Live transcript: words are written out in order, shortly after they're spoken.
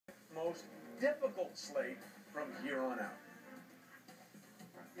difficult slate from here on out.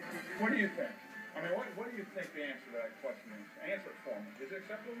 What do you think? I mean, what do you think the answer to that question is? Answer it for me. Is it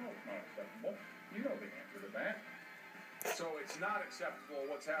acceptable? No, it's not acceptable. You know the answer to that. So it's not acceptable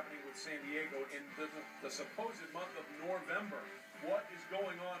what's happening with San Diego in the supposed month of November. What is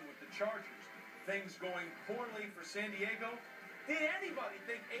going on with the Chargers? Things going poorly for San Diego? Did anybody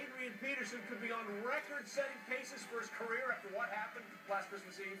think Adrian Peterson could be on record-setting paces for his career after what happened last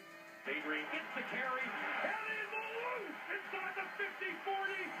Christmas Eve? Adrian gets the carry.